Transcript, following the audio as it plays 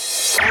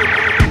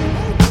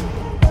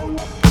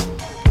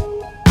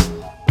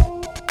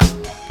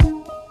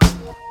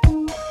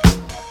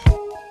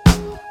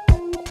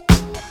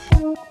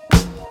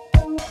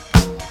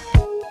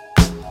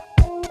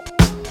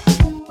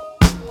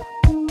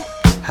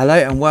Hello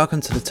and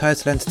welcome to the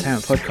Total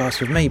Entertainment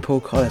Podcast with me,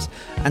 Paul Collis,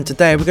 and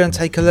today we're going to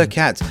take a look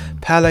at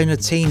Paolo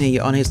Nutini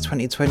on his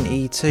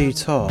 2022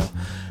 tour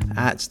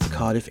at the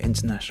Cardiff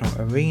International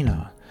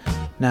Arena.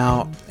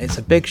 Now, it's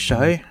a big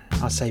show.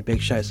 I say big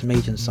show, it's a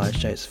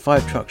medium-sized show, it's a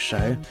 5-truck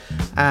show,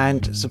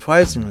 and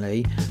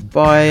surprisingly,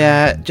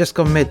 by just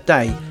gone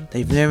midday,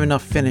 they've near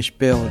enough finished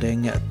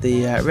building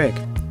the rig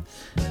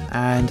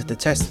and they're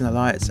testing the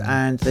lights,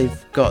 and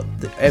they've got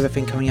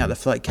everything coming out the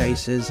flight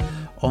cases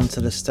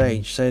onto the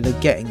stage, so they're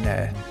getting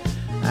there.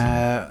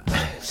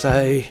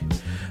 So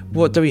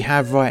what do we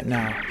have right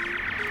now?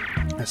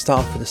 Let's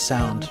start off with the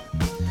sound.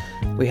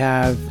 We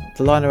have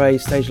the line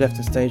arrays stage left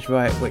and stage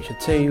right, which are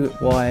 2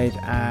 wide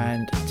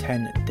and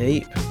 10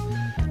 deep.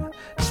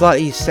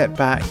 Slightly set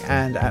back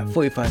and at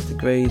 45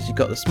 degrees you've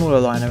got the smaller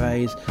line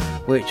arrays,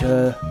 which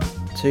are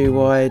 2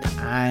 wide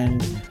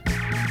and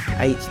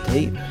 8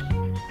 deep.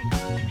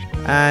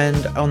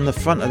 And on the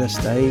front of the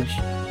stage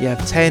you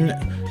have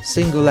 10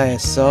 single layer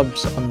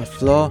subs on the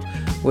floor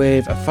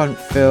with a front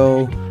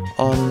fill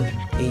on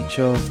each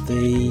of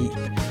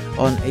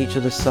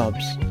the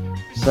subs.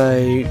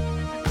 So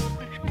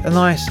a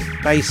nice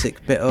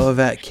basic bit of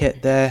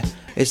kit there.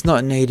 It's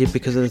not needed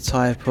because of the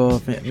type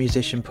of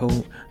musician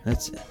Paul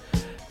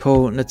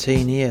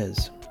Nutini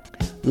is.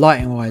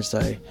 Lighting wise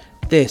though,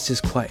 this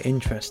is quite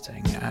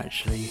interesting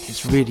actually,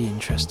 it's really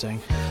interesting.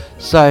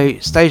 So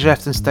stage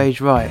left and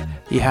stage right,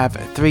 you have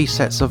 3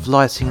 sets of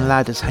lighting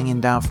ladders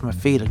hanging down from a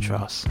feeder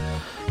truss.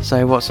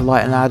 So what's a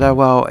lighting ladder?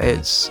 Well,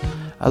 it's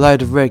a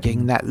load of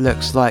rigging that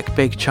looks like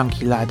big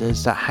chunky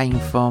ladders that hang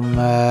from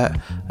a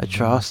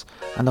truss,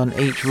 and on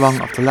each rung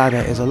of the ladder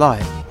is a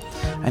light.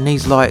 And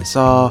these lights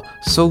are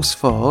Source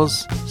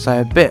 4s,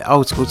 so a bit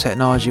old school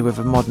technology with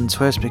a modern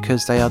twist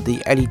because they are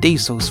the LED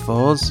Source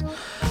 4s.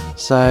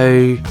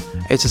 So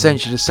it's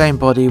essentially the same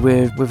body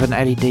with an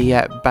LED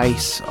at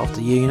base of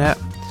the unit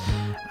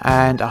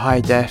and a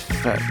high def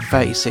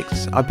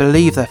 36, I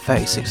believe they're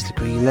 36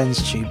 degree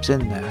lens tubes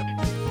in there.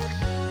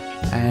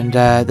 And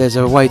there's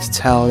a way to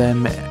tell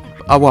them,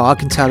 I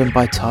can tell them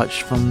by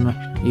touch from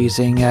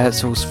using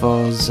Source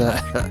 4s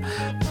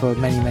for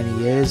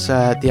many years,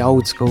 the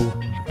old school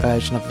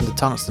version of the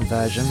tungsten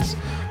versions.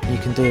 And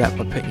you can do that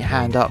by putting your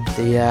hand up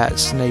the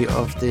snoot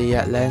of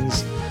the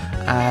lens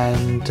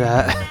and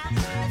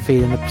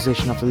feeling the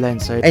position of the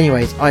lens. So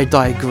anyways, I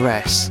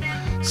digress.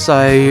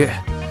 So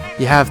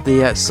you have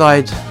the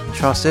side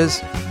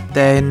trusses,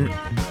 then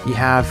you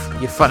have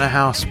your front of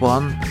house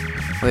one,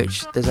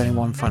 which there's only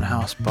one front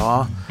house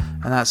bar,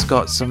 and that's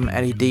got some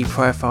LED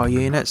profile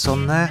units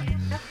on there.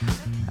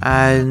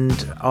 And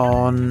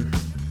on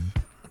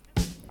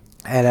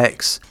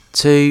LX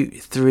 2,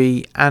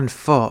 3 and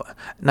 4,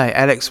 no,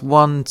 LX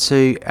 1,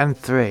 2 and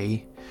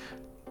 3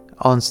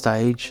 on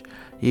stage,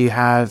 you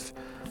have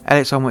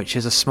LX1, which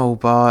is a small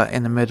bar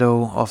in the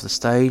middle of the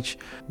stage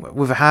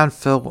with a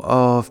handful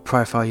of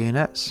profile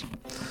units.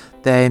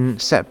 Then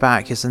set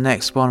back is the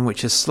next one,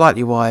 which is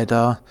slightly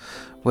wider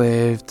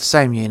with the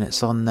same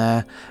units on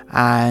there,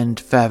 and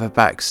further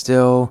back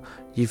still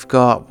you've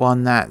got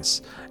one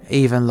that's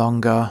even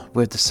longer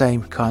with the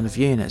same kind of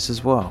units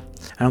as well.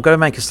 And I'm going to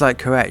make a slight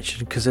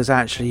correction because there's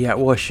actually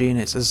wash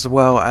units as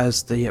well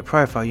as the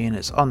profile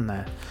units on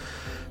there.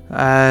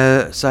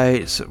 So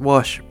it's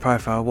wash,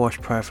 profile, wash,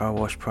 profile,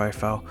 wash,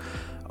 profile.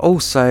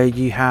 Also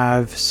you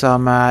have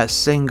some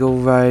single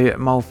row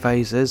mold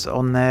phasers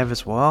on there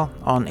as well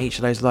on each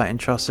of those lighting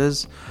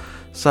trusses.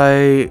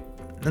 So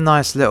a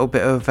nice little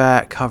bit of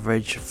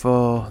coverage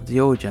for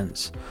the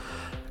audience.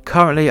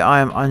 Currently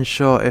I am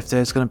unsure if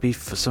there's going to be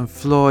some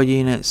floor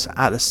units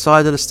at the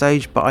side of the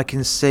stage, but I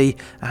can see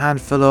a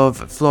handful of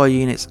floor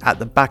units at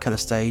the back of the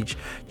stage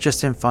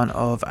just in front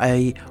of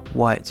a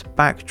white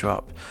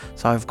backdrop.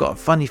 So I've got a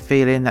funny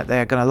feeling that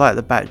they're going to light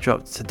the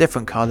backdrop to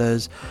different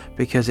colours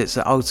because it's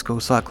an old school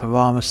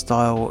cyclorama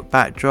style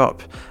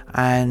backdrop,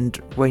 and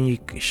when you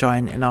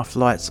shine enough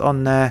lights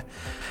on there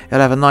it'll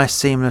have a nice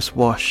seamless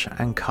wash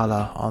and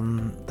colour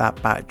on that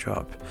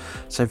backdrop.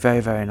 So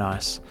very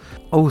nice.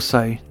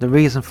 Also, the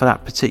reason for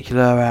that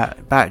particular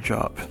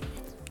backdrop,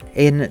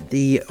 in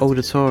the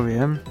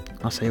auditorium,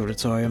 on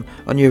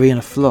the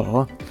arena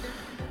floor,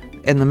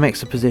 in the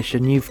mixer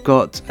position, you've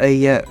got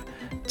a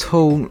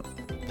tall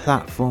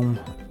platform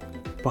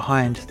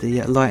behind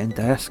the lighting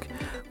desk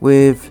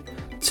with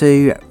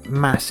 2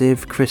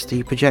 massive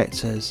Christie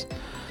projectors,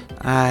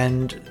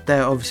 and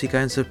they're obviously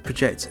going to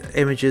project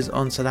images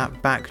onto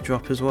that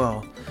backdrop as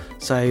well.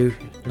 So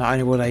not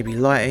only will they be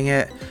lighting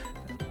it,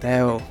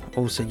 they'll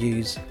also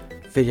use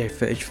video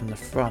footage from the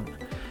front.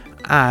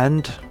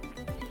 And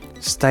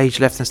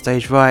stage left and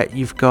stage right,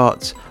 you've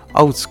got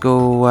old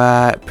school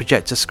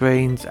projector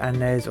screens,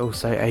 and there's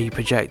also a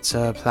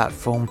projector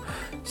platform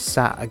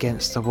sat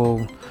against the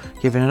wall,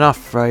 giving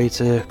enough throw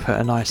to put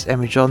a nice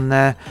image on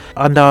there.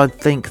 And I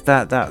think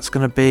that that's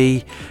going to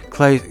be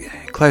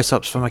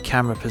close-ups from a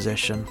camera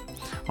position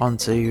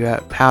onto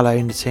Paolo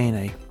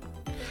Nutini.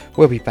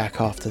 We'll be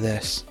back after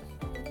this.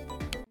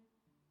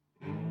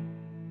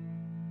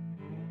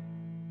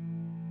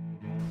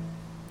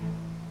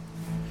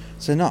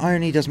 So not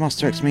only does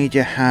Monster X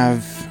Media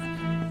have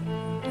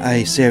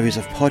a series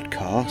of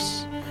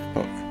podcasts,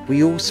 but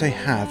we also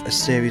have a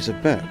series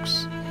of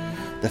books.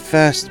 The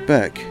first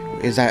book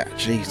is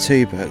actually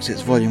 2 books,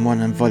 it's Volume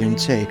 1 and Volume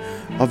 2,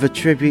 of A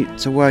Tribute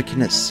to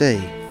Working at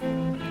Sea.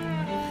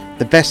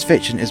 The best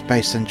fiction is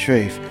based on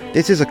truth.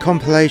 This is a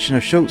compilation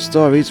of short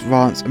stories,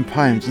 rants and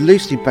poems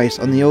loosely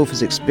based on the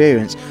author's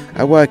experience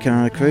at working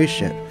on a cruise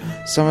ship.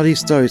 Some of these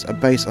stories are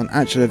based on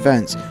actual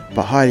events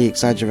but highly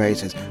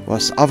exaggerated,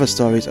 whilst other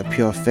stories are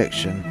pure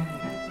fiction.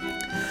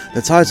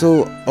 The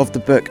title of the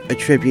book, A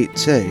Tribute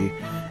To,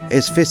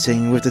 is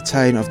fitting with the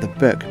tone of the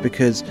book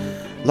because,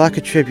 like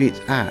a tribute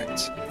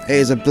act, it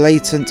is a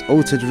blatant,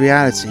 altered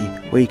reality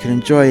where you can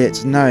enjoy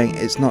it knowing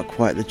it's not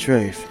quite the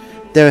truth.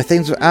 There are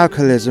things with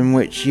alcoholism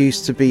which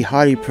used to be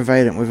highly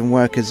prevalent within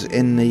workers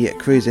in the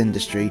cruise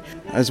industry,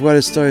 as well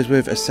as stories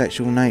with a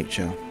sexual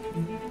nature.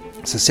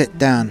 So sit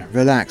down,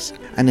 relax,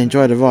 and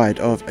enjoy the ride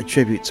of A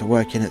Tribute to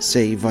Working at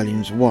Sea,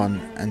 Volumes 1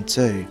 and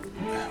 2.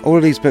 All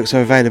of these books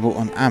are available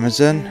on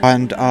Amazon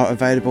and are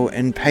available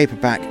in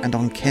paperback and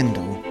on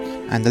Kindle,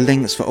 and the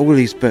links for all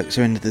these books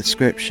are in the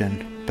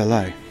description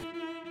below.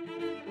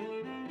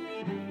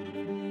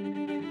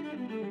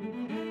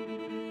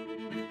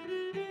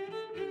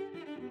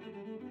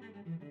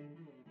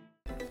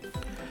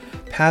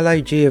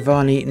 Paolo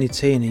Giovanni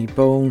Nutini,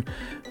 born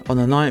on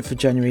the 9th of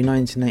January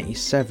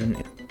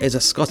 1987, is a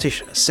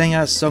Scottish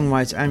singer,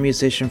 songwriter and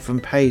musician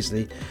from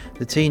Paisley.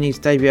 Nutini's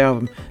debut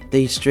album,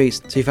 These Streets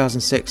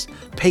 2006,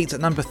 peaked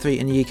at number 3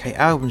 in the UK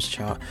Albums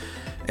Chart.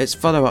 Its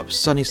follow-up,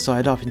 Sunny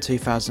Side Up in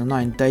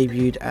 2009,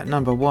 debuted at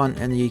number 1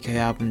 in the UK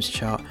Albums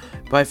Chart.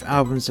 Both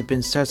albums have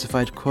been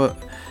certified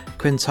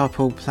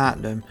quintuple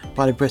platinum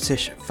by the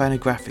British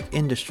phonographic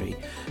industry.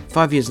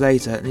 5 years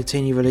later,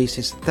 Nutini released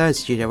his third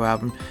studio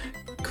album,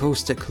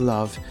 Caustic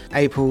Love,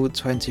 April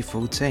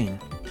 2014.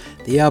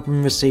 The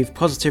album received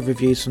positive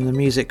reviews from the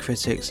music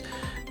critics.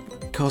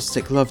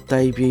 Caustic Love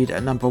debuted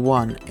at number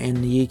 1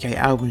 in the UK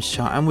Albums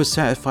Chart and was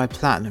certified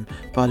platinum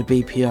by the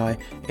BPI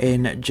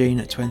in June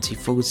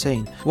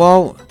 2014.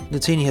 While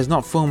Nutini has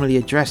not formally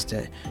addressed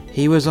it,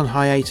 he was on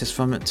hiatus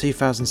from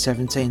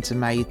 2017 to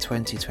May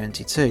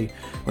 2022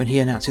 when he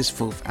announced his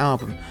 4th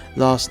album,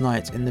 Last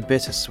Night in the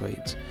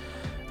Bittersweet.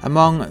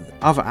 Among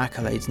other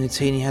accolades,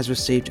 Nutini has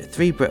received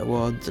 3 Brit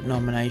Award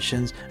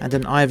nominations and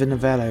an Ivor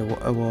Novello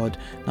Award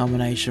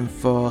nomination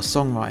for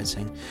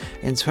songwriting.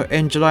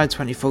 In July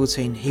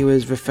 2014, he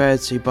was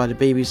referred to by the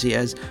BBC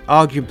as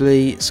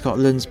arguably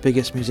Scotland's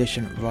biggest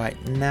musician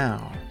right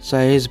now. So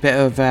here's a bit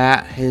of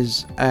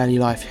his early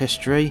life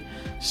history.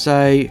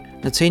 So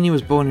Nutini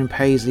was born in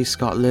Paisley,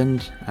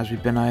 Scotland, as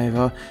we've been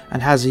over,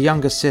 and has a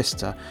younger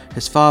sister.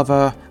 His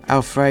father,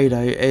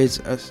 Alfredo, is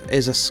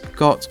a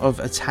Scot of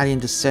Italian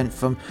descent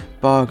from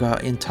Barga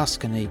in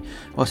Tuscany,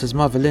 whilst his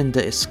mother,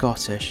 Linda, is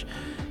Scottish.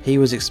 He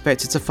was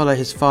expected to follow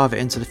his father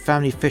into the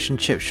family fish and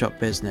chip shop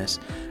business.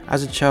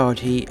 As a child,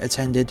 he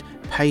attended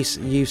Pace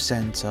Youth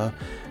Centre.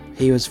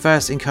 He was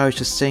first encouraged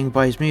to sing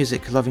by his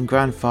music-loving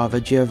grandfather,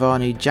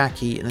 Giovanni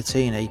Jackie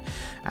Nutini,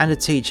 and a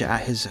teacher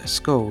at his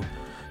school,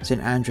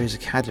 St Andrew's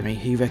Academy,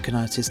 who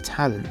recognised his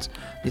talent.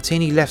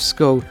 Nutini left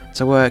school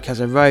to work as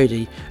a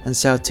roadie and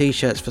sell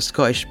t-shirts for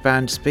Scottish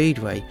band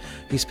Speedway.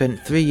 He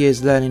spent 3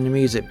 years learning the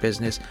music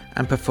business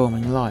and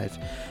performing live.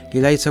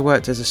 He later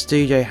worked as a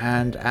studio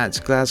hand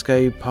at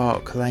Glasgow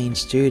Park Lane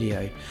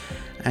Studio,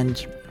 and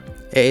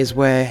it is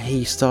where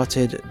he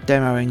started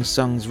demoing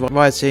songs,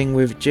 writing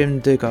with Jim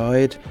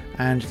Dugard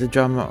and the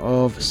drummer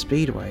of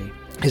Speedway.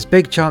 His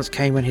big chance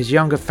came when his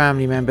younger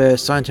family member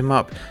signed him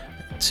up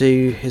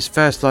to his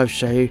first live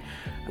show,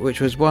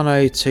 which was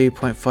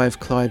 102.5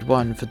 Clyde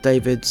 1 for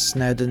David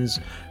Snedden's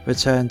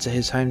return to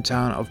his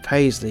hometown of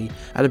Paisley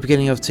at the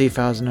beginning of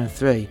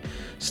 2003.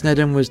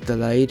 Snedden was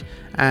delayed,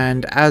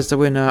 and as the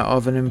winner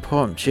of an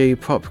impromptu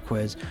pop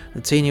quiz,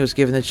 Nutini was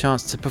given the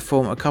chance to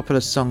perform a couple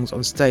of songs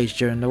on stage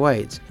during the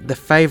wait. The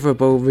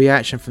favourable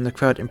reaction from the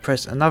crowd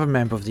impressed another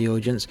member of the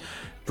audience,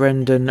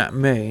 Brendan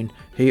Moon,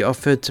 who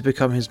offered to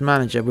become his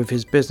manager with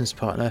his business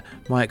partner,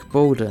 Mike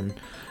Baldwin.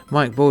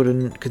 Mike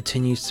Baldwin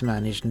continues to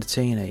manage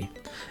Nutini.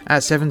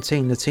 At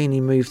 17,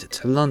 Nutini moved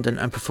to London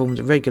and performed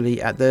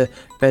regularly at the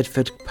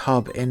Bedford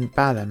pub in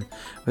Balham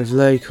with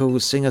local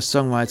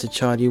singer-songwriter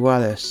Charlie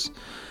Wallace.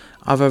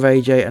 Other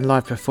radio and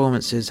live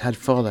performances had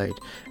followed,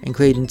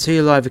 including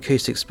 2 live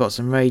acoustic spots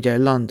on Radio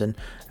London,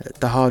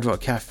 the Hard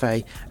Rock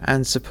Cafe,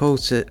 and support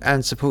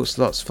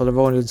slots for the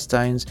Rolling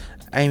Stones,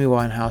 Amy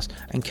Winehouse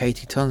and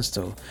Katie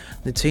Tunstall.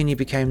 Nutini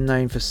became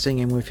known for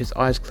singing with his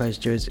eyes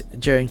closed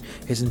during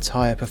his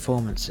entire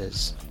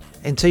performances.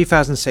 In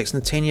 2006,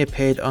 Nutini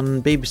appeared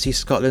on BBC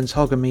Scotland's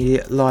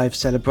Hogmanay Live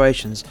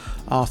celebrations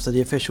after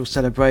the official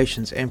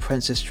celebrations in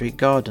Princess Street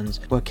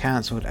Gardens were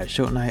cancelled at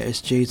short notice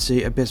due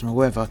to abysmal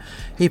weather.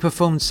 He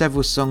performed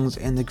several songs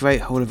in the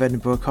Great Hall of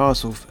Edinburgh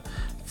Castle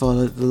for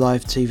the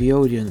live TV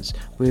audience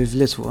with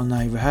little or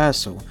no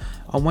rehearsal.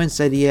 On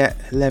Wednesday the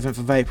 11th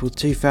of April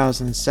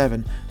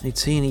 2007,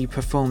 Nutini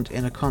performed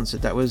in a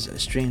concert that was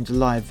streamed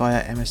live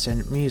via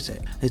MSN Music.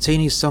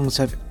 Nutini's songs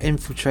have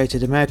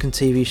infiltrated American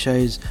TV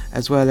shows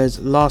as well as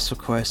Last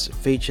Request,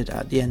 featured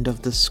at the end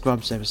of the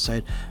Scrubs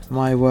episode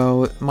My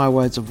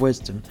Words of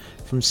Wisdom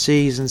from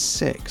Season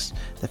 6,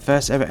 the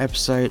first ever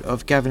episode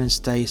of Gavin and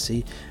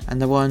Stacey,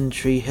 and the One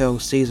Tree Hill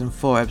Season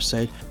 4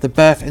 episode The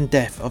Birth and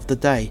Death of the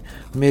Day.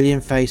 A Million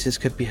Faces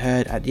could be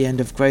heard at the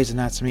end of Grey's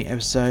Anatomy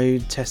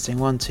episode Testing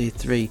 1, 2,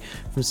 3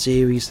 from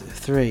Series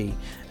 3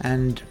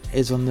 and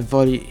is on the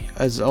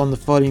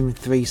Volume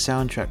 3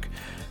 soundtrack.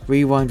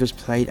 Rewind was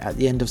played at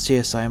the end of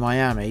CSI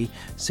Miami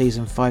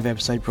Season 5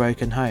 episode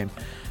Broken Home.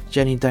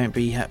 Jenny Don't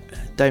Be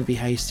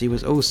Hasty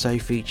was also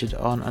featured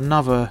on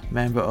another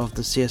member of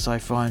the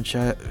CSI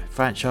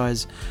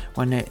franchise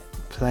when it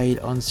played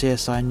on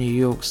CSI New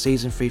York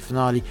Season 3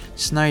 finale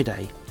Snow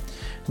Day.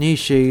 New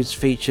shoes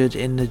featured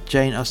in the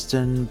Jane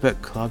Austen Book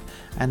Club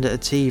and a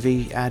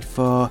TV ad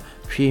for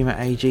Puma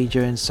AG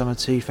during summer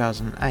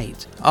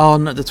 2008.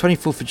 On the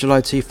 24th of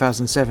July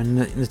 2007,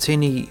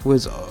 Nutini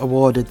was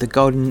awarded the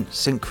Golden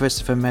St.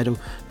 Christopher Medal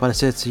by the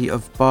city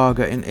of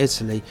Barga in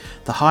Italy,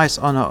 the highest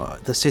honour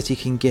the city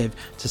can give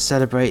to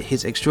celebrate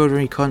his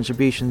extraordinary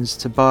contributions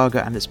to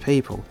Barga and its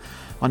people.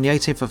 On the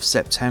 18th of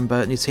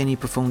September, Nutini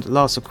performed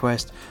Last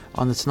Request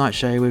on The Tonight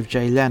Show with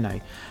Jay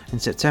Leno. In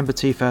September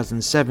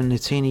 2007,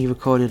 Nutini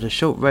recorded a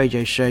short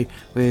radio show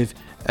with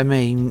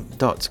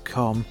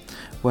Amine.com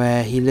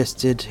where he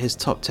listed his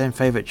top 10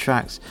 favourite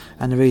tracks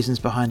and the reasons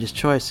behind his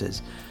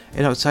choices.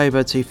 In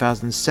October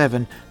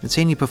 2007,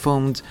 Nutini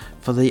performed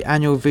for the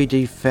annual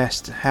Voodoo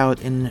Fest held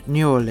in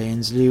New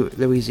Orleans,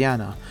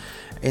 Louisiana.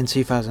 In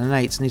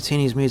 2008,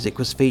 Nutini's music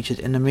was featured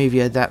in the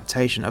movie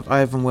adaptation of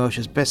Irvine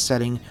Welsh's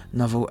best-selling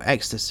novel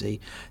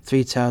Ecstasy,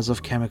 Three Tales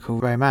of Chemical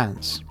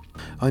Romance.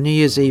 On New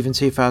Year's Eve in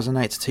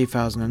 2008 to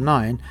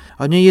 2009,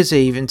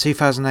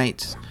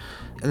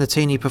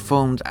 Nutini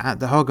performed at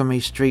the Hogamy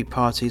Street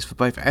parties for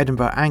both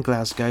Edinburgh and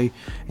Glasgow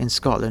in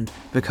Scotland,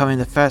 becoming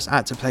the first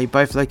act to play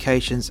both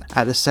locations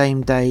at the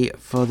same day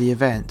for the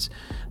event.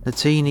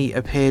 Nutini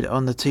appeared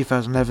on the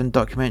 2011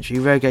 documentary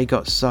Reggae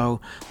Got Soul,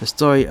 the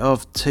story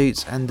of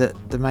Toots and the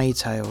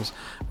Maytals,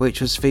 which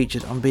was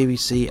featured on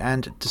BBC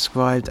and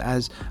described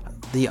as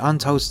the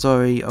untold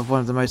story of one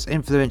of the most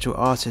influential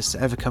artists to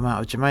ever come out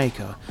of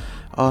Jamaica.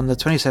 On the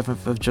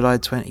 27th of July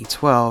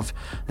 2012,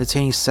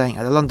 Nutini sang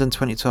at the London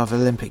 2012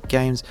 Olympic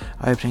Games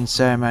opening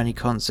ceremony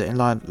concert in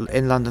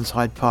London's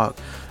Hyde Park,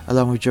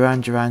 along with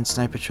Duran Duran,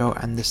 Snow Patrol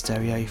and the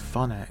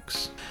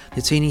Stereophonics.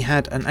 Nutini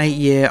had an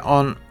 8-year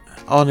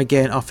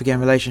on-again, off-again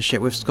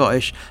relationship with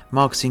Scottish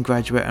marketing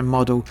graduate and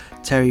model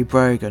Terry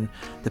Brogan.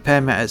 The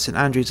pair met at St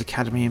Andrews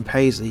Academy in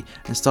Paisley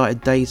and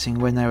started dating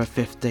when they were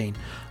 15.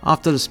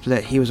 After the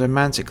split, he was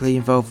romantically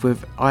involved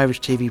with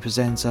Irish TV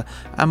presenter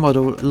and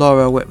model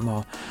Laura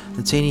Whitmore.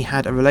 Nutini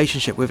had a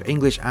relationship with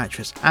English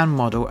actress and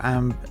model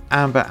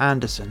Amber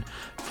Anderson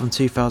from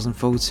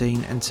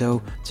 2014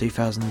 until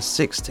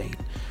 2016.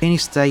 Nutini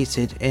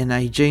stated in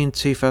a June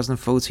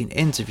 2014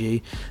 interview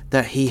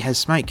that he has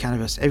smoked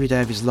cannabis every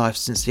day of his life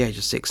since the age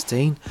of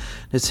 16.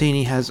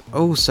 Nutini has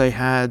also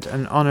had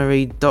an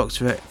honorary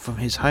doctorate from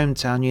his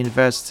hometown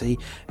university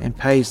in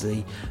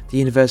Paisley, the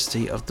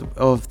University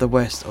of the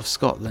West of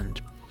Scotland.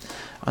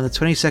 On the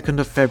 22nd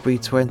of February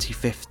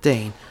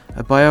 2015,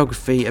 a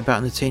biography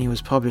about Nutini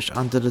was published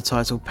under the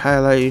title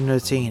Paolo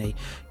Nutini,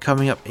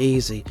 Coming Up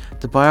Easy.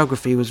 The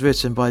biography was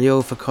written by the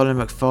author Colin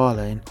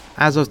McFarlane.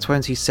 As of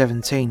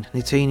 2017,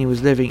 Nutini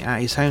was living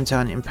at his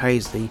hometown in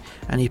Paisley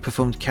and he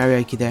performed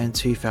karaoke there in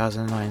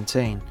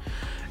 2019.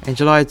 In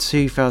July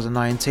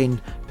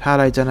 2019,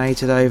 Paolo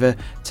donated over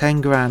 10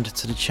 grand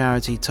to the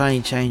charity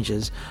Tiny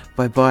Changes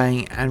by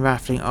buying and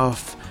raffling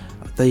off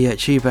the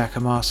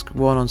Chewbacca mask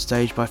worn on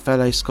stage by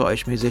fellow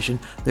Scottish musician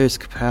Lewis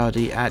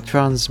Capaldi at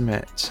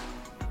Transmit.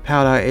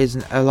 Paolo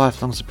is a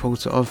lifelong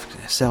supporter of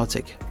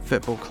Celtic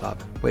Football Club,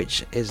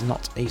 which is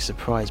not a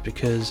surprise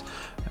because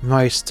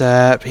most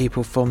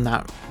people from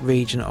that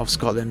region of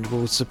Scotland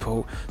will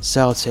support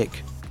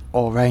Celtic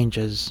or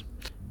Rangers.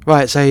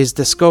 Right, so his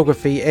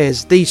discography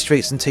is These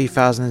Streets in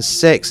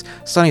 2006,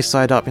 Sunny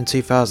Side Up in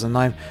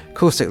 2009,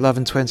 Caustic Love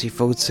in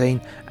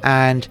 2014,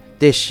 and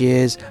this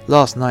year's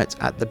Last Night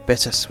at the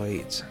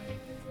Bittersweet.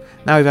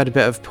 Now we've had a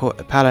bit of Paolo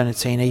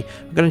Nutini,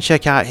 we're going to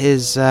check out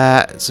his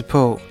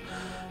support.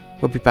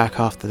 We'll be back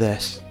after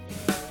this.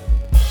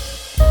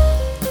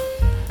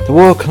 The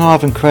Royal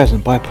Carnarvon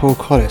Crescent by Paul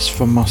Collis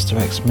from Muster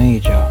X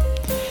Media.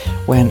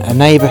 When a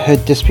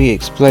neighbourhood dispute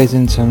explodes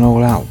into an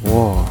all-out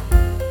war.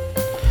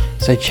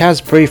 So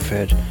Chaz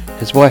Bruford,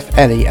 his wife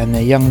Ellie and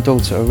their young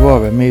daughter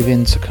Aurora move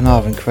into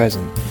Carnarvon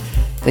Crescent.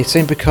 They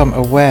soon become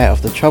aware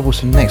of the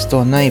troublesome next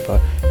door neighbour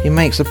who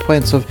makes a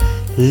point of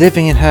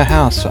living in her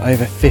house for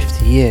over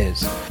 50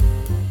 years.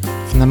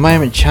 From the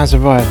moment Chaz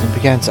arrived and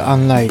began to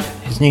unload,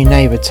 his new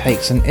neighbour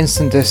takes an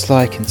instant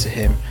disliking to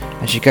him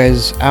and she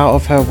goes out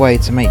of her way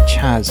to make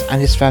Chaz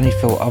and his family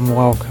feel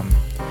unwelcome.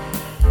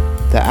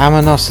 The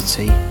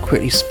animosity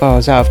quickly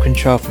spirals out of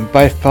control from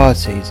both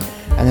parties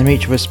and the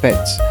mutual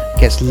respect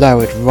gets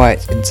lowered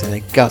right into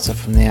the gutter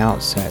from the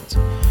outset.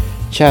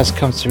 Chaz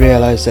comes to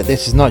realise that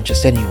this is not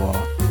just any war,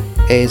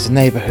 it is a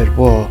neighbourhood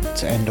war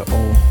to end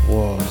all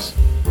wars.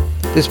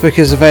 This book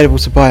is available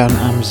to buy on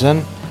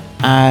Amazon,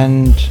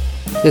 and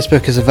this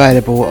book is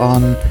available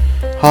on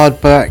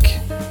hardback,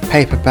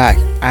 paperback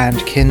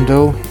and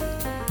Kindle.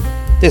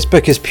 This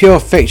book is pure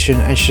fiction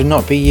and should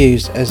not be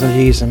used as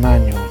a user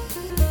manual.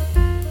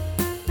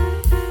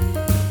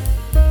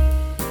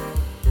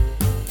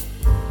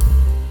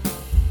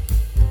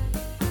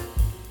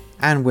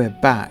 And we're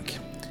back.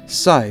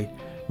 So,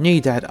 New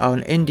Dad are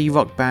an indie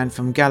rock band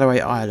from Galloway,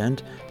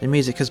 Ireland. The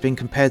music has been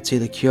compared to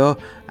The Cure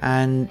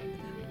and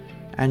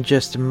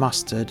Just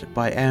Mustard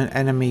by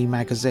Enemy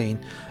magazine.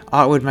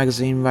 Artwood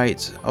magazine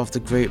rates of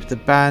the group: the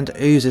band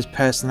oozes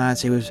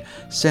personality with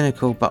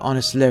cynical but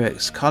honest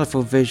lyrics,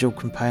 colourful visual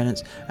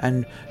components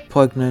and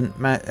poignant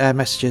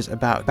messages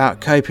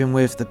about coping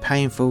with the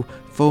painful,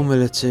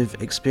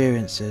 formulative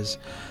experiences.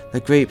 The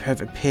group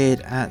have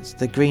appeared at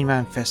the Green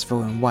Man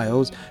Festival in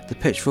Wales, the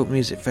Pitchfork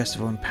Music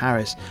Festival in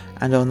Paris,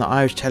 and on the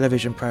Irish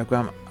television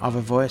programme Other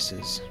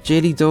Voices.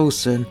 Julie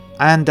Dawson,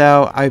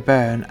 Andal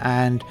O'Byrne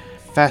and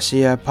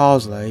Fassia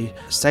Parslow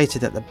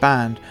stated that the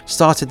band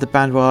started the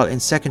band while in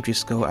secondary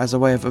school as a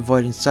way of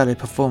avoiding solo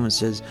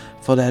performances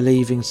for their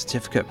leaving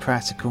certificate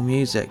practical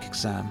music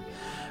exam.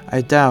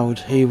 O'Dowd,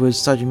 who was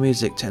studying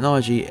music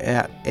technology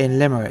in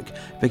Limerick,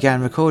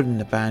 began recording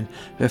the band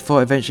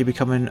before eventually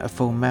becoming a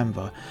full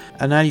member.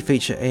 An early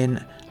feature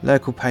in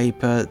local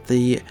paper,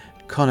 the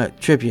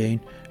Connacht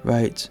Tribune,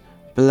 wrote,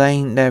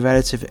 "Belaying their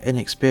relative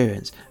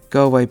inexperience,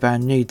 Galway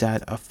band New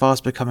Dad are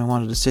fast becoming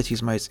one of the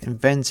city's most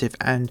inventive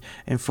and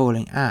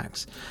enthralling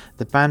acts."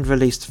 The band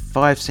released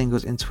 5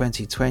 singles in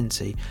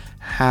 2020,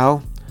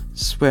 How,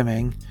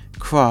 Swimming,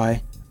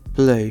 Cry,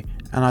 Blue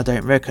and I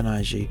Don't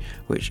Recognise You,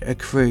 which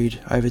accrued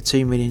over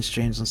 2 million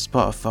streams on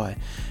Spotify.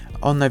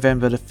 On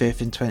November the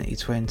 5th in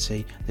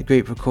 2020, the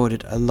group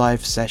recorded a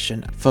live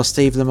session for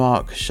Steve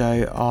Lamarck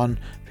show on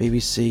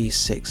BBC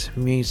 6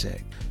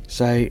 Music.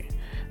 So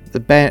the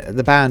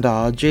band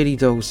are Julie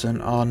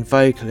Dawson on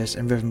vocalist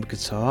and rhythm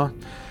guitar,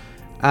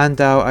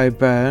 Andal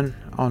O'Byrne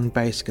on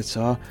bass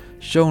guitar,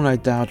 Sean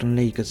O'Dowd on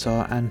lead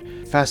guitar and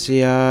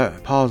Fassia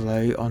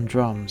Parslow on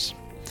drums.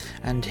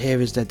 And here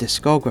is their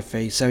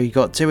discography. So you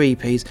got 2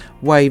 EPs,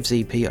 Waves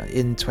EP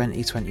in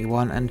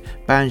 2021 and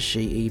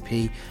Banshee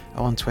EP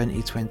on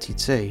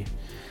 2022.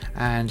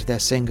 And their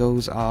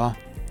singles are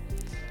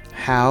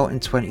How in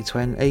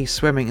 2020,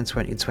 Swimming in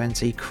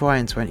 2020, Cry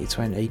in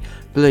 2020,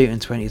 Blue in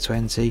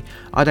 2020,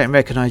 I Don't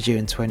Recognise You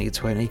in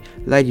 2020,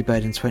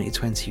 Ladybird in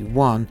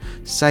 2021,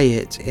 Say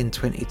It in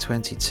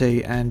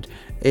 2022 and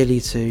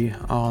Illy 2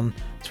 on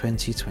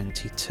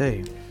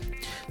 2022.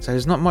 So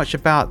there's not much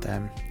about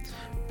them,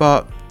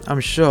 but I'm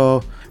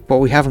sure what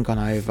we haven't gone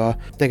over,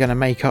 they're going to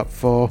make up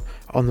for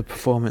on the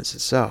performance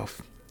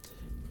itself.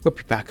 We'll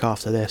be back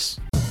after this.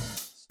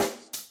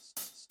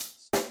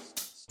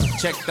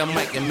 Check the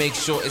mic and make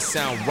sure it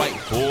sound right,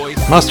 boys.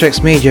 Master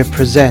X Media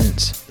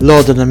presents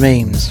Lord of the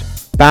Memes,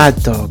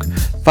 Bad Dog,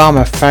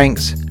 Farmer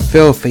Frank's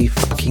Filthy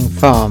Fucking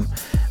Farm,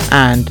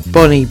 and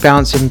Bonnie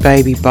Bouncing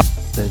Baby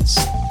Bastards.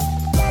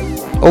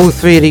 All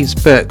 3 of these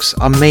books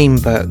are meme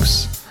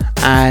books,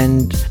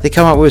 and they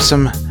come up with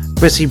some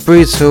pretty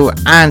brutal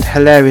and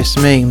hilarious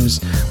memes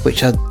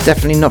which are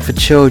definitely not for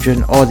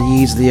children or the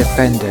easily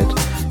offended.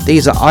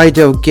 These are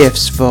ideal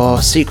gifts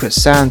for Secret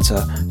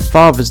Santa,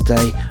 Father's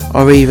Day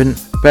or even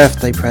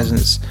birthday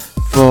presents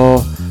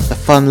for the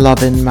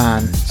fun-loving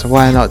man. So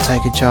why not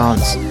take a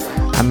chance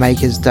and make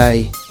his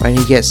day when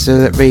he gets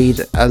to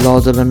read a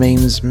Lord of the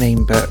Memes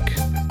meme book.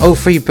 All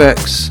 3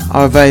 books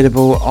are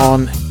available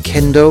on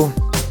Kindle,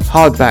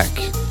 hardback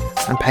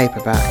and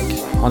paperback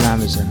on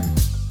Amazon.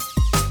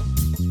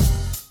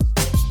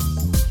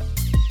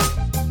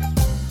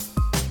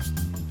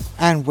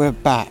 And we're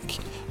back,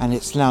 and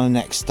it's now the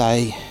next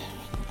day,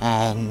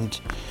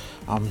 and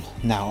I'm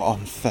now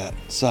on foot.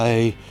 So,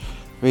 the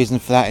reason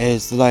for that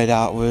is the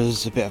loadout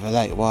was a bit of a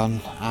late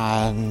one,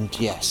 and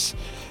yes,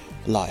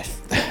 life.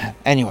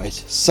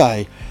 Anyways,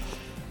 so,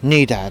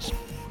 New Dad.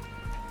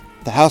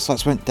 The house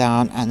lights went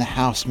down, and the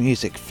house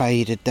music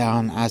faded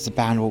down as the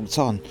band walked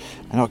on,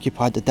 and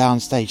occupied the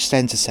downstage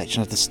centre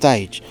section of the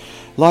stage.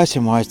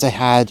 Lighting wise, they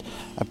had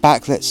a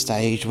backlit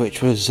stage,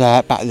 which was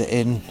backlit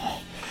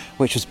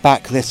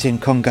in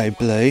Congo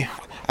blue,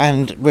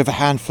 and with a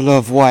handful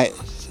of white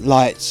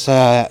lights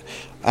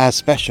as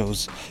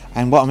specials.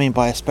 And what I mean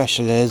by a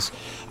special is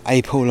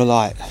a pool of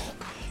light.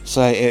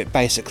 So it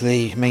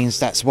basically means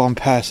that's one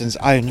person's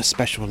own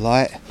special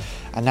light,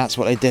 and that's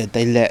what they did.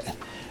 They lit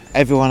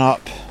everyone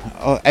up,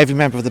 or every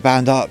member of the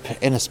band up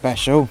in a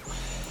special,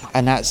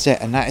 and that's it.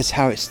 And that is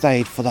how it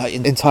stayed for the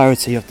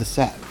entirety of the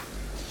set.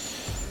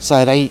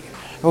 So they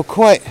were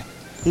quite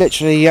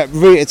literally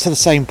rooted to the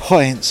same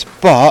points,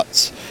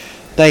 but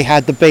they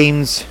had the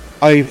beams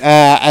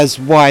as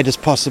wide as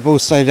possible,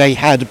 so they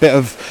had a bit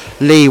of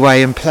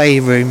leeway and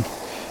playroom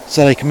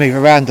so they can move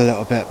around a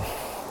little bit,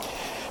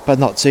 but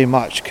not too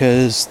much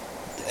because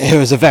it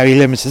was a very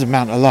limited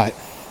amount of light.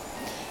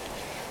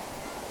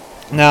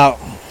 Now,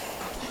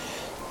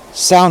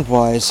 sound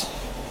wise,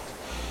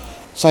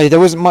 so there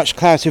wasn't much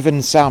clarity within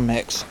the sound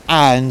mix,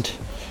 and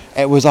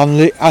it was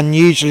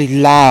unusually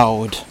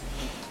loud.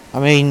 I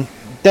mean,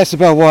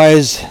 decibel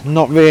wise,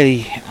 not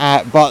really,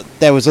 but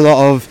there was a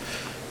lot of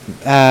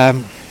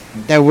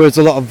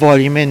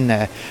volume in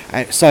there.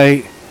 So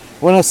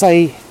when I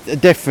say the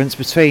difference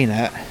between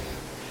it,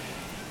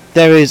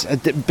 there is a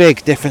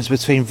big difference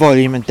between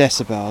volume and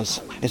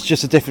decibels. It's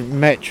just a different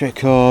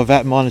metric of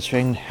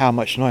monitoring how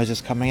much noise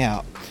is coming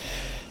out.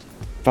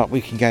 But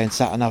we can go into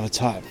that another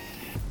time.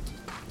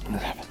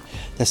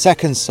 The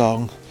second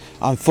song,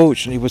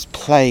 unfortunately, was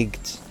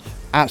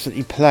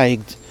absolutely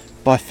plagued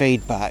by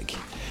feedback,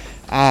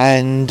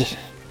 and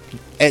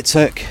it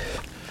took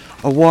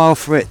a while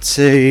for it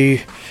to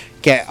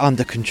get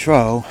under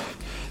control,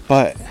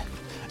 but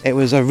it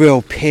was a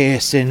real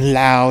piercing,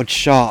 loud,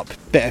 sharp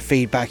bit of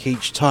feedback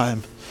each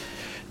time.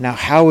 Now,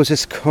 how was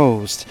this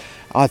caused?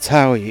 I'll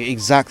tell you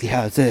exactly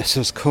how this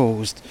was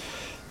caused.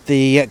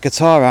 The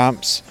guitar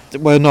amps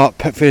were not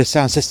put through the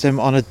sound system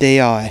on a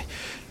DI,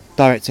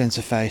 direct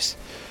interface.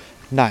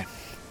 No,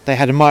 they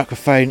had a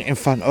microphone in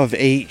front of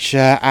each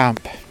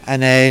amp,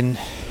 and then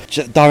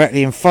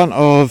directly in front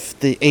of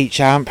each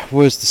amp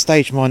was the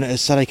stage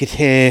monitors, so they could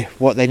hear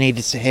what they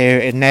needed to hear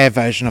in their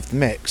version of the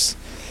mix.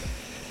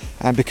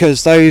 And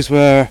because those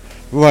were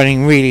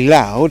running really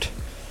loud,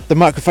 the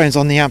microphones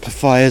on the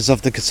amplifiers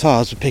of the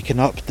guitars were picking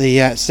up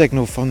the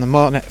signal from the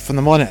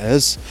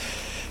monitors,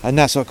 and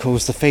that's what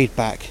caused the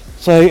feedback.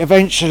 So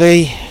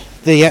eventually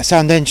the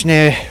sound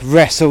engineer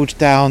wrestled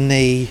down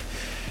the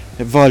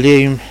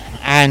volume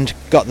and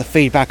got the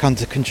feedback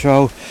under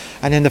control,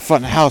 and then the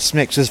front of house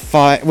mix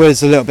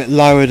was a little bit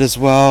lowered as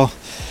well.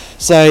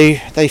 So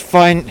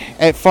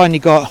it finally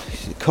got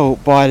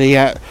caught by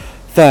the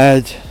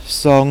third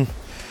song.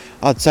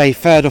 I'd say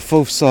third or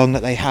fourth song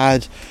that they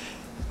had,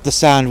 the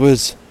sound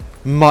was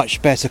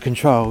much better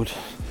controlled,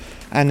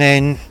 and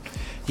then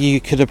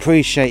you could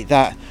appreciate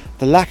that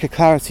the lack of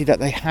clarity that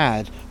they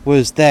had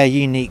was their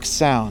unique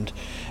sound.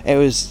 It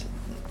was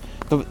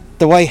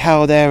the way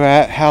how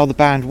the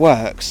band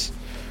works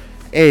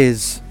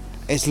is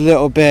it's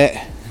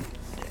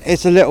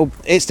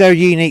their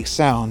unique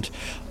sound.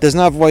 There's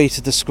no other way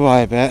to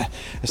describe it.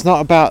 It's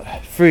not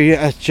about through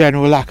a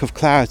general lack of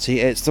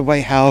clarity, it's the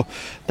way how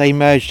they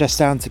merge their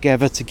sound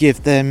together to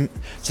give the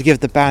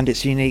band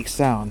its unique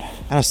sound.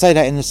 And I say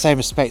that in the same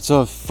respect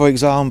of, for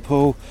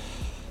example,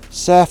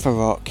 surfer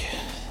rock.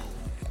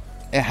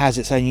 It has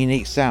its own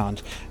unique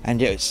sound,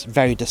 and it's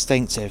very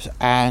distinctive,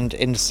 and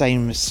in the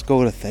same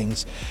school of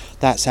things,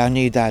 that's how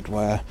New Dad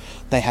were.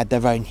 They had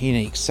their own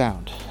unique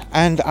sound,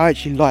 and I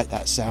actually liked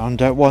that sound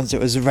once it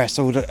was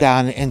wrestled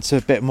down into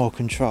a bit more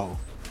control,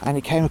 and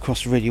it came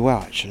across really well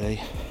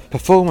actually.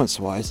 Performance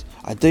wise,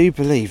 I do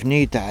believe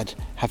New Dad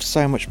have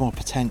so much more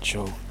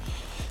potential.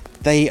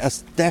 They are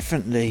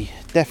definitely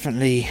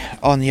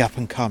on the up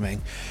and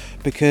coming,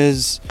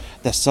 because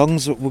their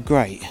songs were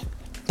great,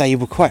 they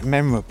were quite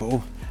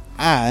memorable,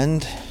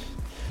 and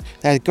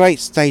they had great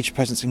stage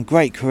presence and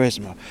great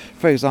charisma.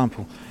 For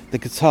example, the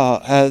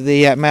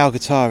male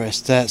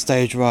guitarist,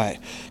 stage right,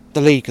 the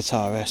lead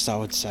guitarist, I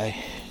would say,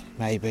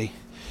 maybe.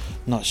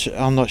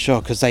 I'm not sure,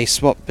 because they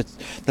swapped. But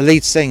the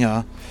lead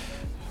singer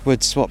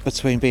would swap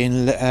between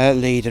being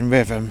lead and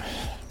rhythm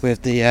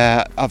with the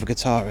other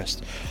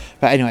guitarist.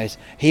 But anyways,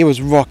 he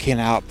was rocking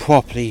out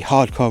properly,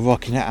 hardcore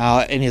rocking it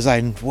out in his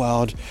own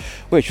world,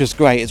 which was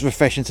great. It's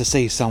refreshing to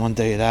see someone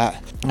do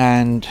that.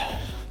 And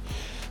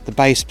the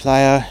bass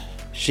player,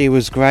 she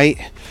was great.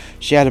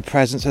 She had a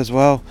presence as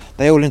well.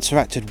 They all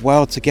interacted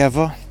well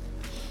together.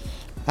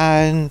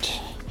 And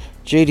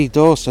Judy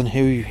Dawson,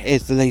 who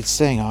is the lead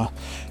singer,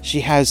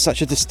 she has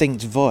such a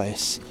distinct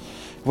voice,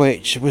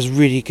 which was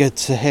really good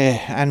to hear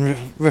and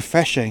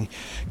refreshing,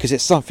 because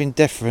it's something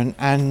different.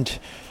 And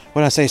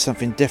when I say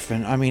something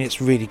different, I mean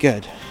it's really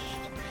good.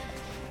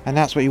 And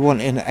that's what you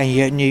want in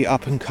a new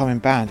up and coming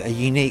band, a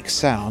unique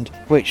sound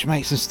which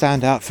makes them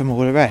stand out from all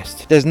the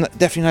rest. There's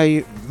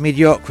definitely no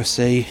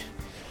mediocrity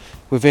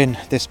within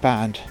this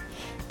band.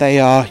 They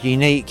are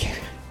unique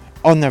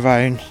on their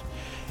own,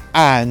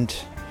 and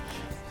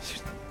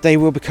they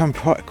will become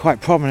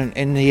quite prominent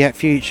in the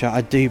future,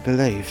 I do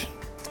believe.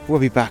 We'll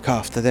be back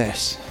after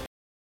this.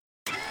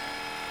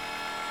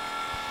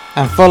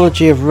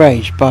 Anthology of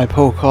Rage by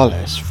Paul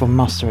Collis from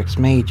Muster X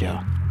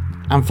Media.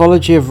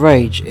 Anthology of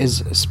Rage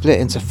is split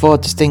into 4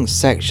 distinct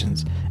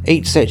sections.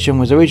 Each section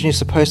was originally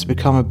supposed to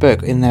become a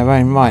book in their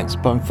own rights,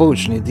 but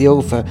unfortunately the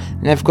author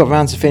never got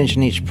around to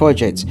finishing each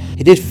project.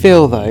 He did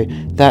feel though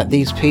that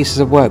these pieces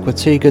of work were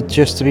too good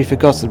just to be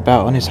forgotten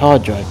about on his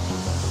hard drive,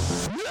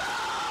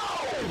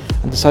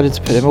 and decided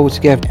to put them all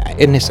together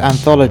in this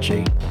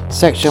anthology.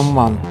 Section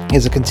 1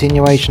 is a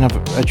continuation of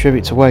a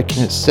tribute to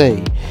Working at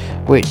Sea,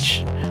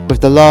 which with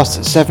the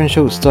last 7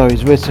 short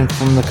stories written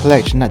from the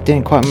collection that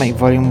didn't quite make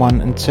volume 1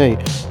 and 2,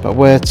 but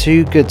were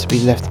too good to be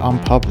left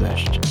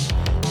unpublished.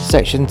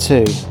 Section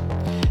 2,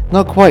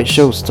 not quite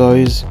short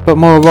stories, but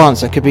more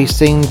rants that could be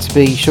seen to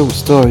be short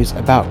stories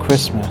about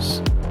Christmas.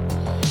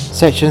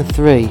 Section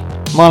 3,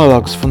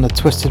 monologues from the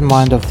twisted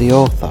mind of the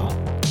author.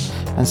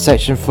 and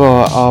section 4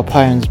 are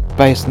poems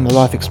based on the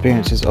life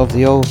experiences of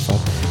the author.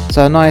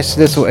 So a nice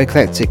little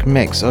eclectic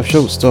mix of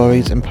short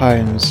stories and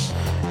poems.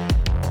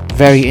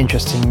 Very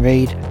interesting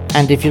read,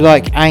 and if you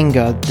like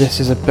anger, this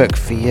is a book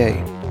for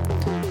you.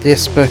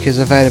 This book is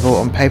available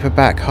on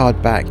paperback,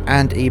 hardback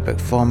and ebook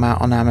format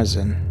on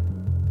Amazon.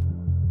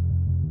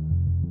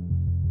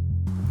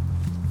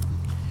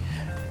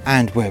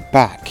 And we're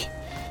back.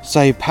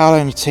 So Paolo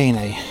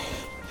Nutini,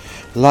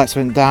 the lights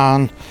went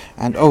down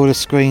and all the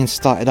screens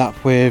started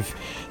up with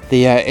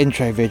the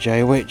intro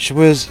video, which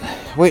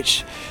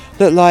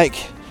looked like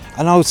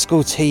an old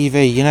school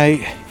TV. You know,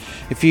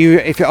 if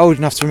you're old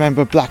enough to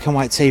remember black and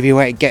white TV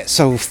where it gets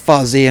so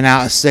fuzzy and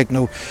out of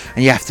signal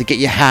and you have to get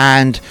your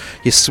hand,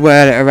 you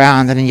swirl it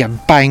around and then you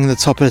bang the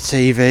top of the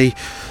TV.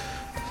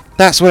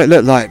 That's what it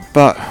looked like,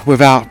 but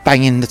without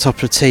banging the top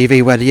of the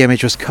TV where the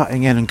image was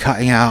cutting in and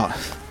cutting out.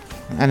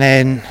 And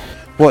then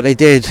what they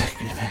did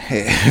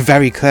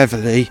very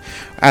cleverly,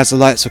 as the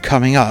lights were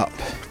coming up,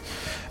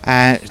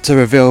 to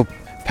reveal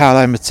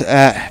Paolo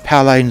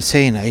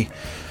Nutini,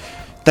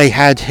 they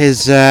had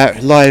his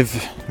live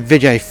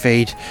video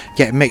feed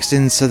get mixed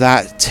into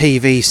that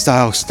TV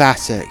style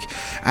static,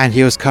 and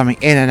he was coming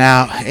in and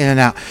out.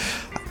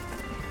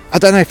 I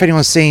don't know if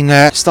anyone's seen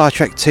Star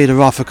Trek II: The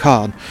Wrath of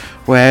Khan,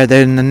 where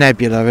they're in the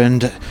nebula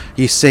and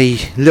you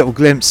see little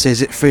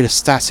glimpses through the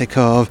static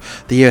of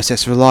the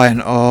USS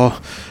Reliant, or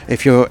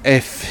if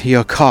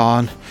you're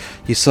Khan,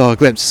 you saw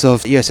glimpses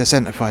of USS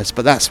Enterprise.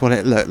 But that's what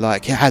it looked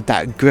like. It had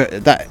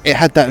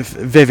that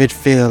vivid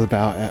feel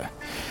about it.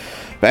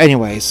 But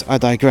anyways, I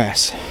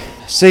digress.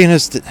 As soon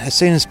as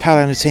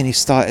Paolo Nutini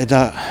started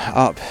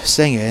up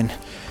singing,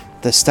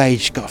 the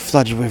stage got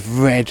flooded with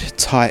red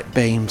tight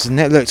beams, and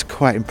it looked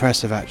quite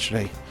impressive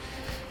actually.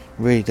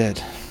 Really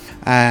did.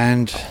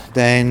 And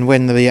then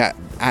when the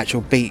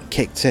actual beat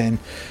kicked in,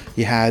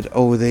 you had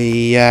all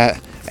the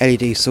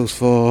LED Source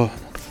 4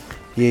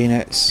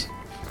 units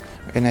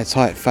in their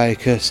tight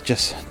focus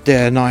just do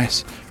a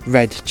nice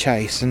red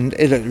chase, and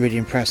it looked really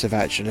impressive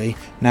actually.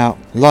 Now,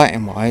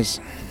 lighting wise,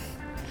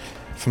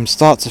 from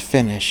start to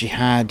finish, you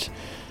had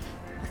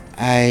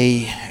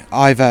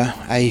either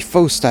a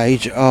full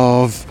stage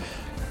of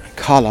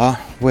colour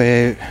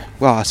with,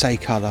 well, I say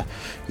colour,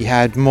 you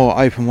had more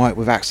open white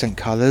with accent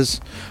colours.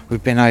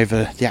 We've been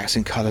over the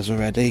accent colours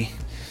already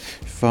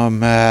from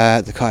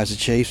the Kaiser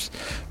Chiefs,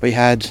 but you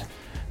had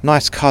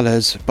nice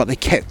colours, but they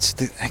kept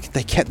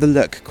the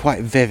look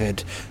quite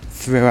vivid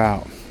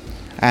throughout,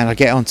 and I'll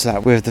get onto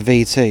that with the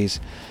VTs.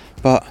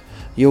 But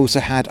you also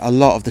had a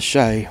lot of the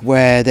show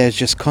where there's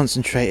just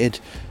concentrated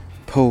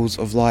pools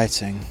of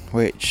lighting,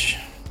 which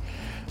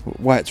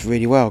worked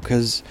really well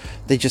because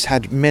they just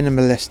had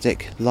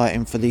minimalistic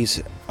lighting for these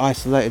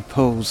isolated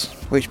pools,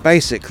 which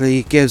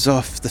basically gives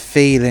off the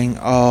feeling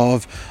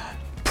of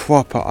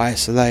proper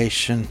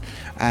isolation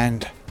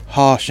and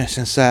harshness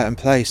in certain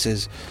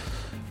places,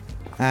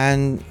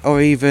 and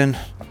or even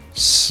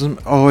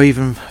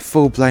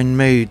full-blown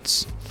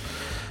moods,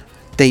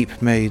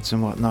 deep moods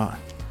and whatnot.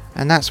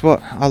 And that's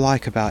what I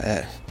like about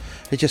it.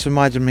 It just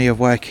reminded me of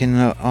working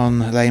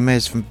on Les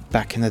Mis from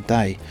back in the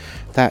day.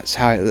 That's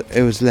how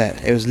it was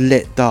lit. It was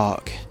lit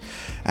dark,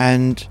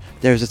 and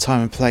there was a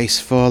time and place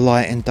for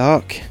light and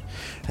dark,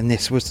 and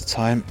this was the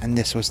time and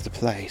this was the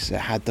place. It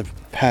had the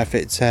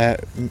perfect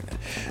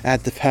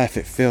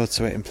feel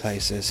to it in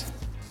places.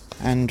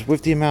 And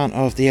with the amount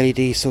of the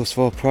LED Source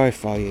 4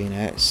 profile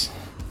units,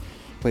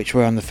 which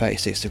were on the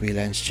 36mm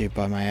lens tube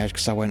by my edge,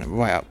 because I went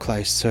right up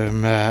close to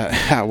them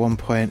at one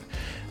point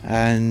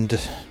and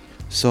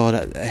saw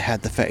that it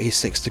had the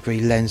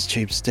 36mm lens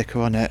tube sticker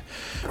on it,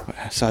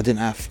 so I didn't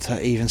have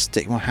to even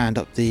stick my hand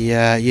up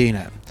the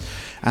unit,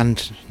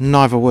 and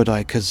neither would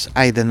I, because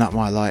A, they're not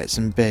my lights,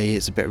 and B,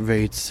 it's a bit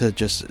rude to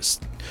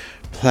just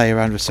play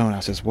around with someone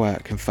else's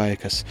work and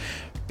focus.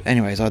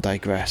 Anyways, I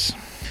digress.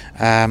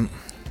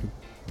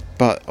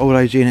 But all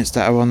those units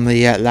that are on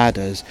the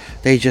ladders,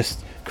 they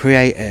just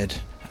created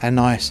a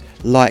nice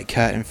light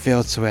curtain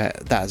feel to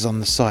it that's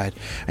on the side.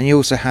 And you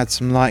also had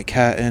some light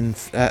curtain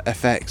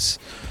effects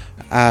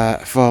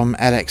from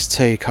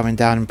LX2 coming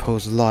down in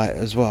pools of light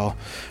as well,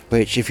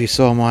 which if you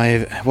saw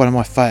one of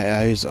my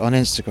photos on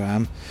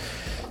Instagram,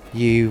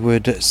 you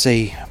would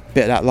see a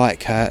bit of that light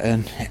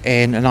curtain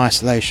in an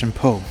isolation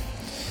pool,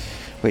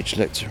 which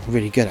looked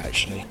really good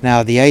actually.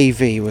 Now, the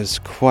AV was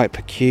quite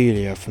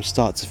peculiar from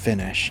start to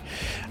finish,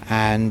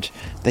 and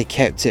they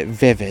kept it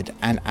vivid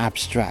and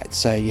abstract.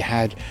 So you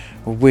had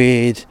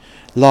weird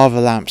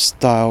lava lamp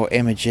style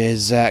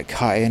images,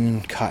 cut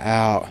in, cut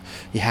out.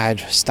 You had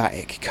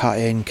static cut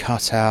in,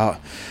 cut out,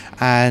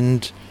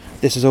 and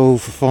this is all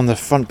from the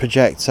front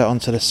projector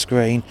onto the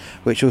screen,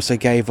 which also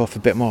gave off a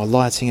bit more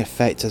lighting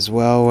effect as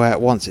well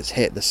once it's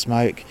hit the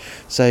smoke.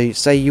 So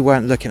say you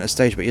weren't looking at the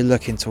stage but you're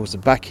looking towards the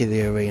back of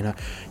the arena,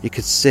 you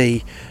could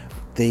see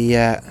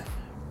the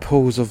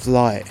pools of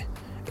light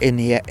in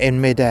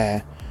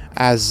mid-air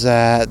as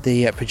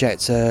the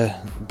projector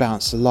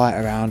bounced the light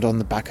around on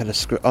the back of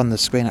the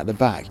screen at the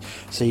back.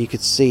 So you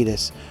could see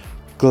this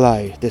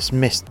glow, this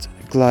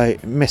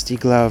misty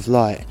glow of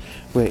light,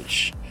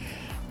 which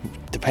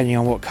depending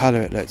on what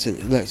colour it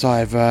looks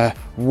either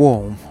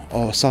warm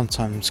or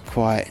sometimes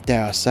quite,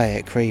 dare I say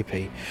it,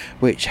 creepy,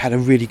 which had a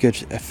really good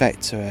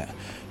effect to it,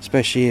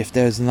 especially if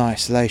there's an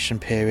isolation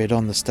period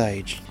on the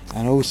stage.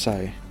 And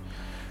also,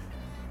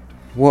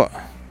 what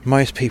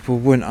most people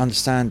wouldn't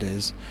understand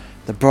is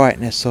the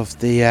brightness of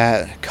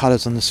the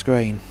colours on the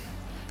screen,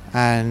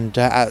 and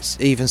at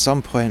even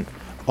some point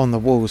on the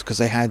walls, because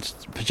they had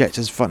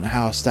projectors in front of the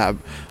house that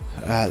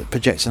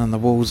projecting on the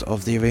walls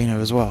of the arena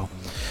as well.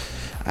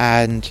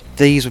 And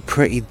these were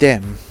pretty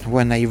dim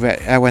when they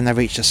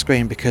reached the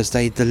screen, because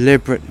they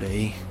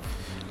deliberately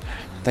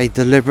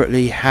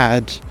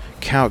had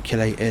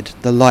calculated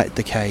the light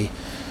decay.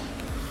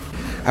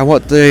 And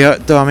what do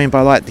I mean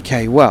by light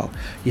decay? Well,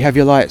 you have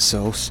your light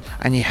source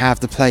and you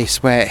have the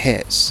place where it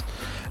hits,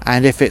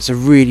 and if it's a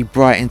really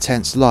bright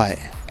intense light,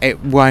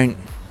 it won't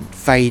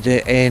fade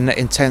it in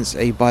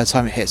intensity by the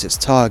time it hits its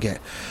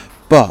target.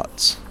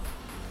 But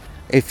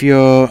if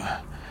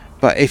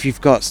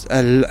you've got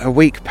a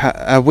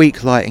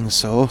weak lighting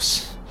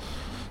source,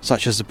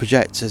 such as the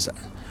projectors,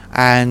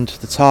 and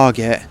the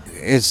target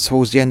is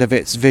towards the end of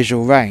its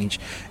visual range,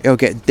 it'll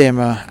get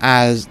dimmer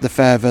as the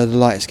further the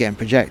light is getting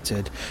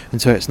projected,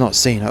 until it's not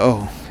seen at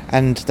all.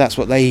 And that's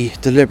what they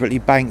deliberately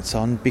banked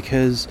on,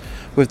 because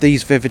with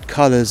these vivid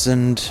colours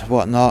and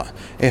whatnot,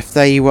 if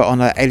they were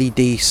on a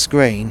LED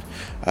screen,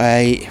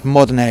 a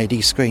modern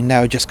LED screen, they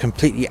would just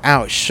completely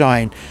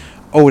outshine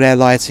all their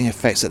lighting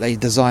effects that they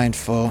designed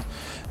for,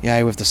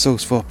 with the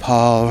Source 4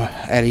 PAL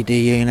LED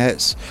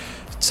units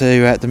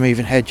to the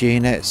moving head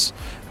units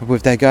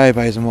with their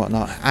gobos and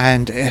whatnot.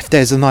 And if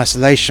there's an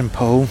isolation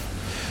pool,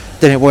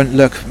 then it wouldn't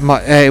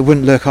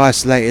look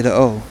isolated at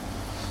all.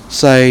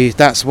 So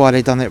that's why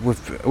they've done it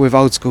with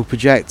old school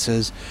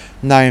projectors,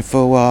 knowing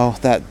full well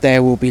that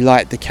there will be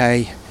light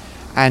decay,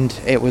 and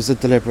it was a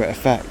deliberate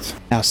effect.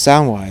 Now,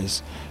 sound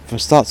wise, from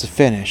start to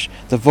finish,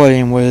 the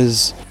volume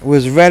was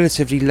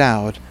relatively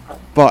loud,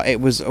 but it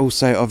was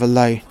also of a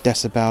low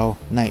decibel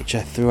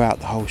nature throughout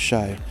the whole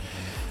show,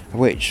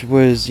 which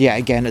was yet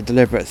again a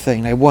deliberate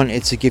thing. They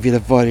wanted to give you the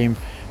volume,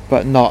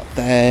 but not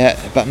the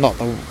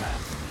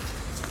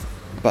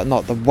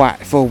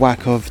full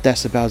whack of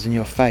decibels in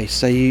your face.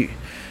 So you'd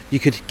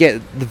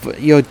get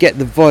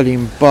the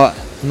volume, but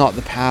not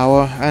the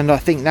power. And I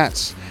think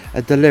that's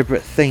a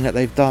deliberate thing that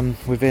they've done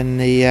within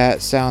the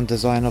sound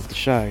design of the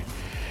show.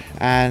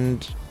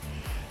 And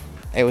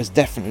it was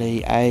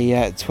definitely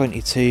a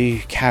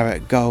 22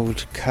 karat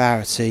gold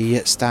clarity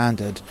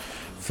standard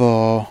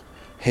for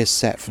his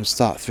set from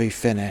start through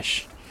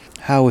finish.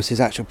 How was his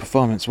actual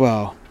performance?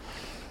 Well,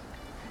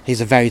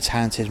 he's a very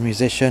talented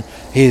musician,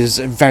 he's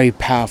a very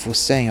powerful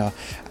singer,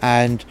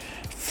 and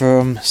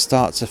from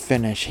start to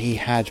finish he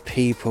had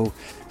people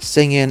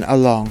singing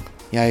along,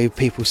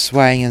 people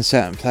swaying in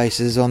certain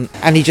places and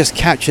he just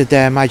captured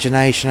their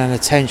imagination and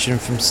attention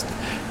from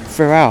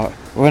throughout.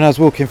 When I was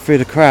walking through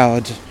the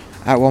crowd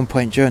at one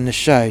point during the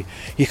show,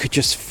 you could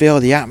just feel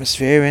the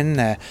atmosphere in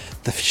there,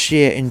 the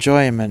sheer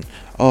enjoyment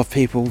of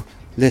people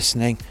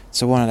listening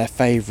to one of their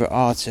favourite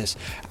artists,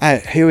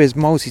 who is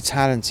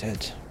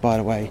multi-talented, by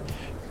the way,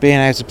 being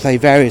able to play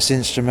various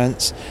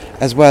instruments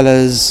as well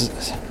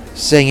as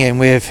singing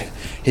with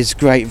his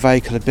great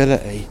vocal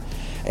ability.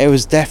 It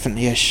was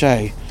definitely a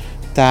show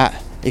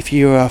that if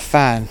you were a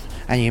fan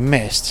and you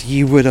missed,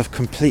 you would have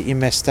completely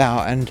missed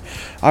out, and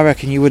I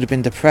reckon you would have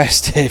been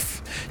depressed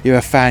if you're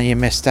a fan and you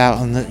missed out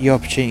on the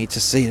opportunity to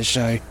see the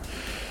show.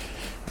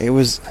 It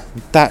was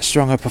that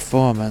strong a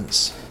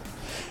performance,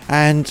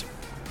 and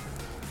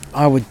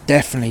I would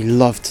definitely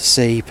love to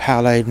see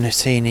Paolo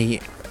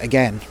Nutini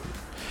again.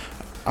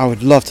 I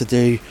would love to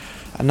do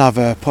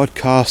another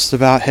podcast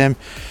about him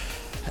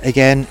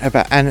again,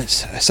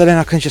 so then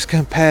I can just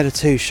compare the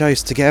two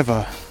shows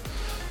together,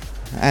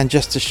 and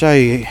just to show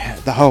you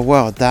the whole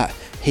world that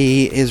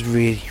he is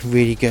really,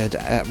 really good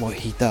at what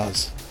he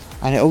does.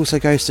 And it also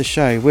goes to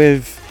show,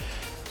 with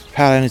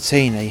Paolo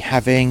Nutini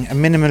having a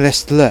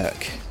minimalist look,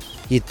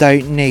 you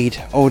don't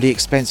need all the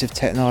expensive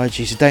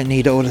technologies, you don't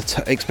need all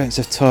the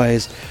expensive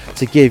toys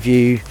to give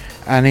you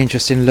an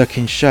interesting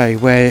looking show,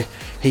 where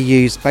he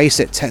used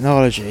basic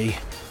technology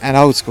and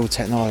old school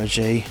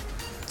technology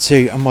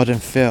to a modern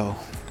feel,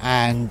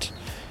 and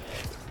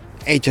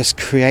it just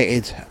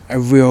created a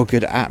real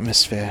good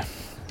atmosphere,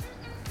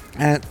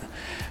 and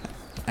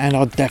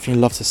I'd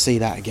definitely love to see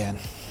that again.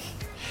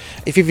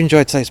 If you've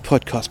enjoyed today's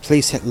podcast,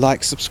 please hit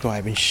like,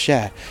 subscribe and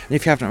share. And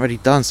if you haven't already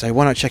done so,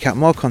 why not check out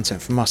more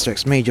content from Master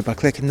X Media by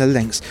clicking the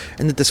links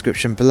in the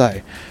description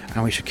below.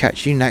 And we shall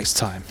catch you next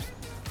time.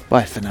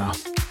 Bye for now.